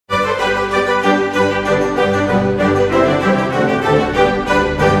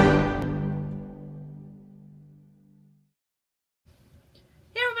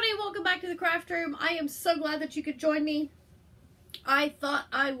room. I am so glad that you could join me. I thought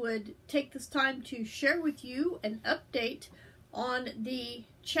I would take this time to share with you an update on the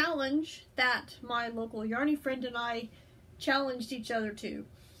challenge that my local Yarney friend and I challenged each other to.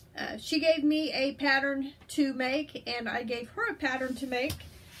 She gave me a pattern to make and I gave her a pattern to make,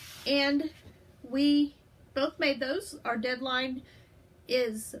 and we both made those. Our deadline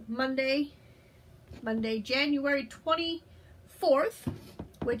is Monday, January 24th,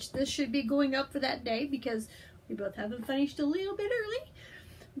 which this should be going up for that day because we both haven't finished a little bit early.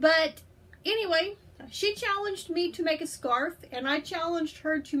 But anyway, she challenged me to make a scarf and I challenged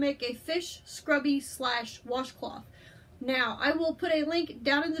her to make a fish scrubby / washcloth. Now, I will put a link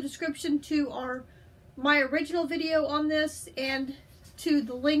down in the description to my original video on this and to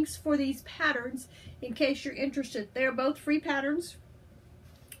the links for these patterns in case you're interested. They're both free patterns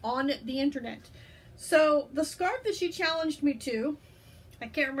on the internet. So the scarf that she challenged me to, I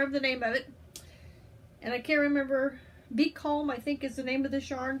can't remember the name of it, and I can't remember, Be Calm I think is the name of this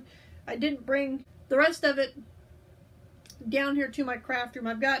yarn. I didn't bring the rest of it down here to my craft room.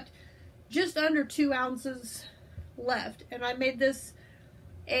 I've got just under 2 ounces left, and I made this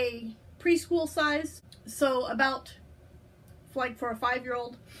a preschool size, so about like for a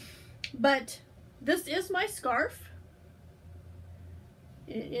 5-year-old. But this is my scarf.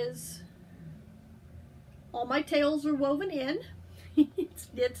 It is, all my tails are woven in.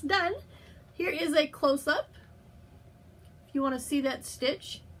 It's done. Here is a close-up if you want to see that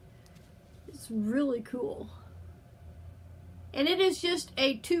stitch. It's really cool, and it is just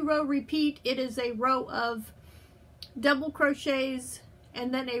a 2-row repeat. It is a row of double crochets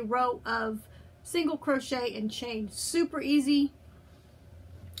and then a row of single crochet and chain. Super easy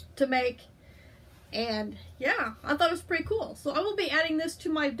to make, and yeah, I thought it was pretty cool. So I will be adding this to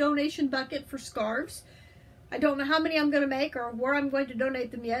my donation bucket for scarves. I don't know how many I'm going to make or where I'm going to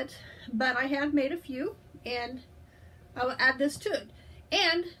donate them yet, but I have made a few and I will add this to it.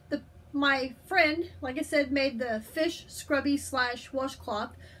 And my friend, like I said, made the fish scrubby /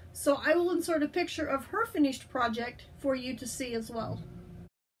 washcloth, so I will insert a picture of her finished project for you to see as well.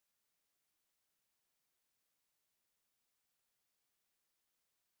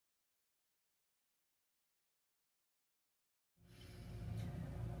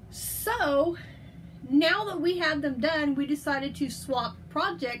 So now that we have them done, we decided to swap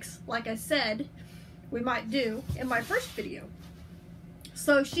projects like I said we might do in my first video.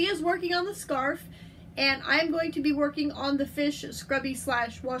 So she is working on the scarf and I'm going to be working on the fish scrubby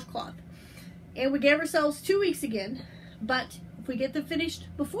 / washcloth. And we gave ourselves 2 weeks again, but if we get them finished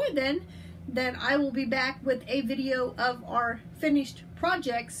before then I will be back with a video of our finished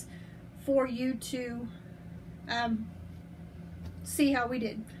projects for you to see how we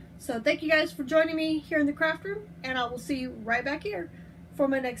did. So thank you guys for joining me here in the craft room, and I will see you right back here for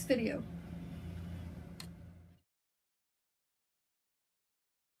my next video.